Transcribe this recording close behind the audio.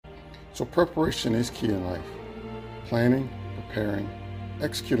So preparation is key in life. Planning, preparing,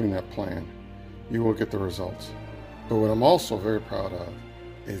 executing that plan, you will get the results. But what I'm also very proud of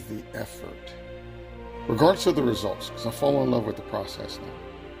is the effort. Regardless of the results, because I fall in love with the process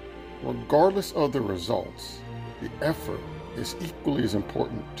now. Regardless of the results, the effort is equally as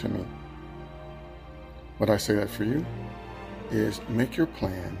important to me. What I say that for you is make your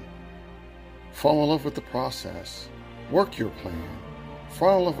plan, fall in love with the process, work your plan,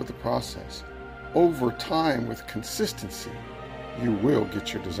 fall in love with the process. Over time, with consistency, you will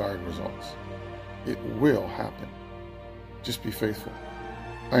get your desired results. It will happen. Just be faithful.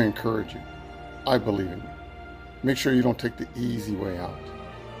 I encourage you. I believe in you. Make sure you don't take the easy way out.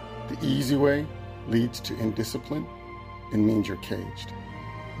 The easy way leads to indiscipline and means you're caged.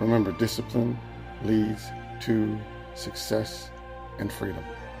 Remember, discipline leads to success and freedom.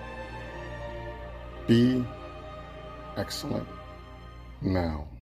 Be excellent now.